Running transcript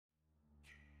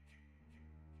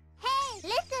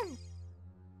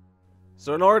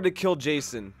So in order to kill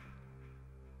Jason,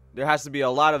 there has to be a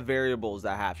lot of variables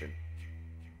that happen.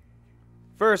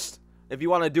 First, if you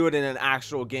want to do it in an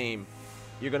actual game,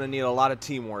 you're going to need a lot of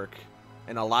teamwork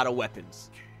and a lot of weapons.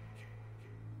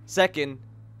 Second,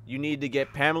 you need to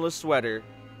get Pamela's sweater.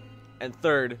 And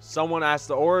third, someone has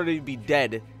to already be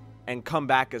dead and come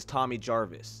back as Tommy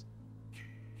Jarvis.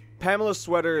 Pamela's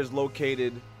sweater is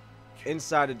located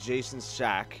inside of Jason's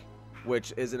shack,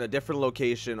 which is in a different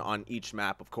location on each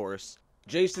map, of course.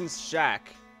 Jason's shack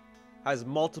has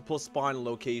multiple spawn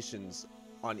locations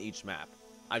on each map.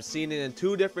 I've seen it in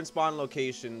 2 different spawn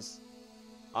locations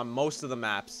on most of the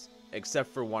maps,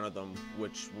 except for one of them,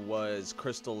 which was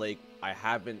Crystal Lake. I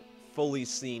haven't fully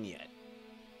seen yet.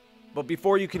 But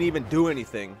before you can even do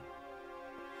anything,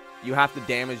 you have to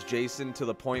damage Jason to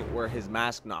the point where his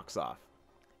mask knocks off.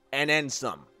 And then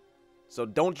some. So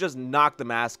don't just knock the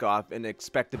mask off and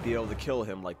expect to be able to kill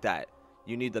him like that.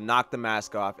 You need to knock the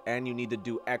mask off, and you need to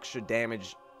do extra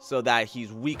damage so that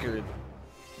he's weaker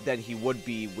than he would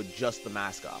be with just the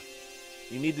mask off.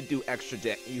 You need to do extra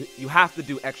you have to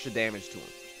do extra damage to him.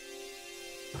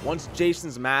 Once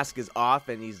Jason's mask is off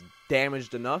and he's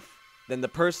damaged enough, then the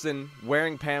person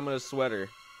wearing Pamela's sweater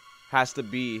has to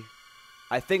be,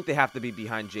 I think they have to be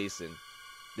behind Jason.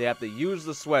 They have to use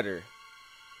the sweater,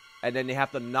 and then they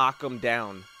have to knock him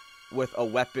down with a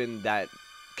weapon that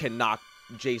can knock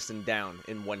Jason down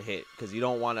in one hit, because you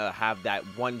don't want to have that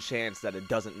one chance that it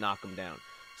doesn't knock him down.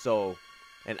 So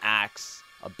an axe,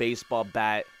 a baseball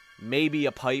bat, maybe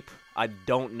a pipe. I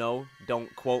don't know.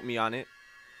 Don't quote me on it.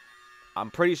 I'm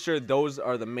pretty sure those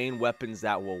are the main weapons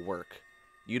that will work.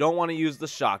 You don't want to use the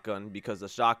shotgun because the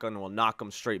shotgun will knock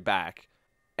him straight back.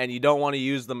 And you don't want to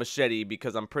use the machete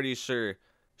because I'm pretty sure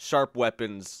sharp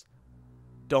weapons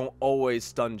don't always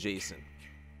stun Jason.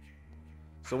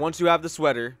 So once you have the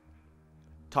sweater,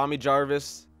 Tommy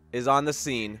Jarvis is on the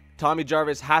scene. Tommy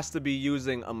Jarvis has to be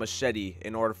using a machete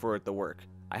in order for it to work.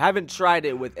 I haven't tried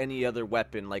it with any other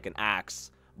weapon like an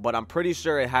axe, but I'm pretty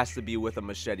sure it has to be with a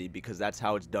machete because that's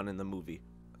how it's done in the movie.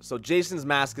 So Jason's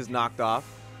mask is knocked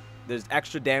off. There's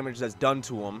extra damage that's done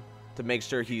to him to make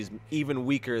sure he's even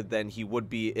weaker than he would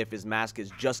be if his mask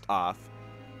is just off.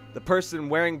 The person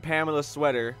wearing Pamela's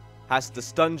sweater has to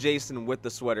stun Jason with the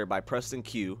sweater by pressing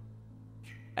Q,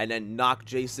 and then knock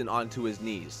Jason onto his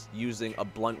knees using a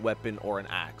blunt weapon or an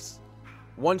axe.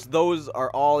 Once those are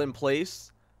all in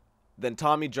place, then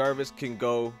Tommy Jarvis can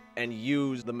go and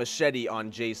use the machete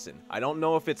on Jason. I don't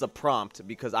know if it's a prompt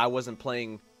because I wasn't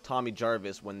playing Tommy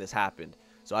Jarvis when this happened.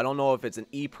 So I don't know if it's an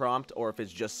E prompt or if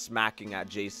it's just smacking at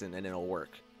Jason and it'll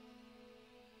work.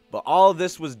 But all of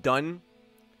this was done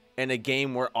in a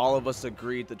game where all of us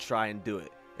agreed to try and do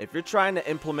it. If you're trying to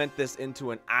implement this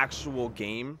into an actual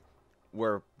game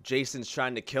where Jason's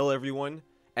trying to kill everyone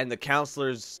and the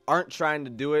counselors aren't trying to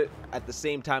do it at the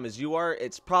same time as you are,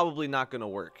 it's probably not going to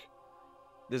work.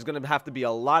 There's going to have to be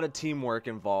a lot of teamwork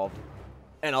involved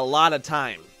and a lot of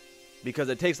time, because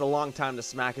it takes a long time to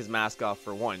smack his mask off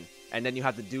for one, and then you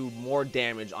have to do more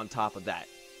damage on top of that.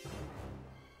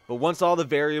 But once all the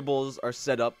variables are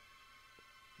set up,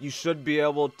 you should be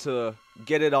able to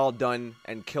get it all done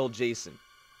and kill Jason.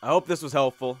 I hope this was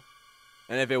helpful,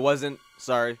 and if it wasn't,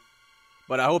 sorry.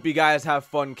 But I hope you guys have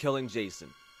fun killing Jason.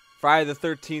 Friday the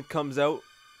 13th comes out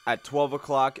at 12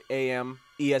 o'clock a.m.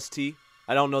 EST.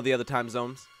 I don't know the other time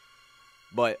zones,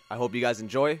 but I hope you guys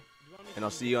enjoy, and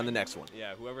I'll see you on the next one.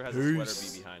 Yeah, whoever has a sweater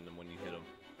be behind them when you hit them.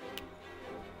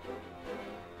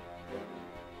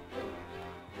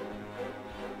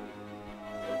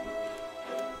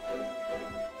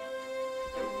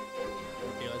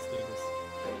 Okay, let's do this.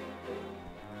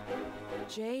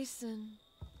 Jason,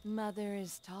 Mother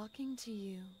is talking to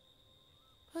you.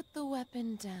 Put the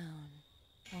weapon down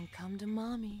and come to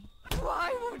Mommy.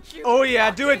 Why won't you? Oh yeah,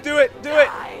 do it, do it, do it!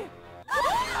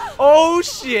 Oh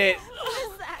shit!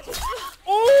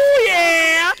 Oh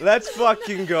yeah! Let's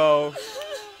fucking go.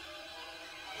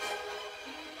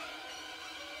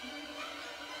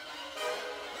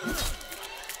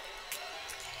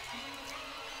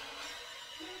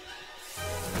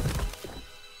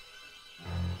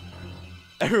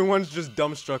 Everyone's just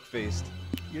dumbstruck faced.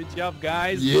 Good job,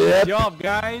 guys. Yep. Good job,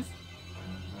 guys.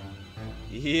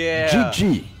 Yeah.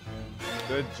 GG.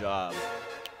 Good job.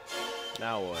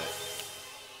 Now what?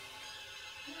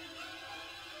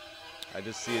 I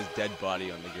just see his dead body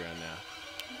on the ground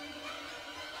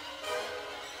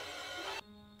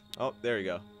now. Oh, there we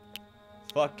go.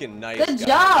 Fucking nice. Good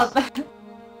guys. job.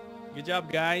 Good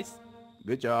job, guys.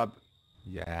 Good job.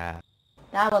 Yeah.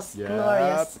 That was Yep.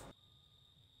 glorious.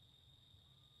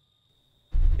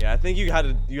 Yeah, I think you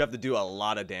have to do a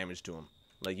lot of damage to him.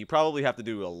 Like, you probably have to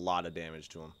do a lot of damage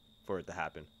to him for it to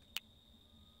happen.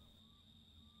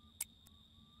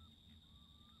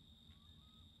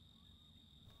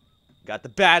 Got the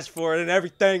badge for it and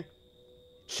everything.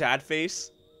 Chad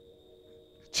face.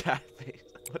 Chad face.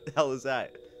 What the hell is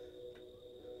that?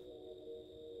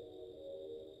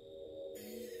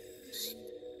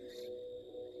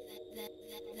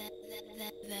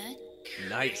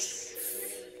 Nice.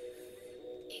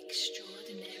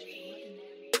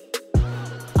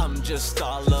 I'm just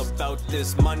all about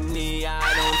this money.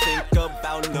 I don't think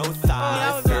about no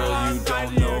thoughts. Girl, you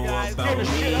don't know about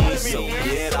me, so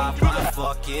get off my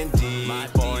fucking D.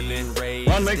 Born and raised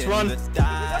in the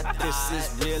dot. This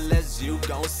is real as you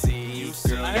gon' see.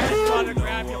 Girl, you don't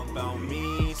know about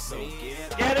me, so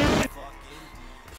get off.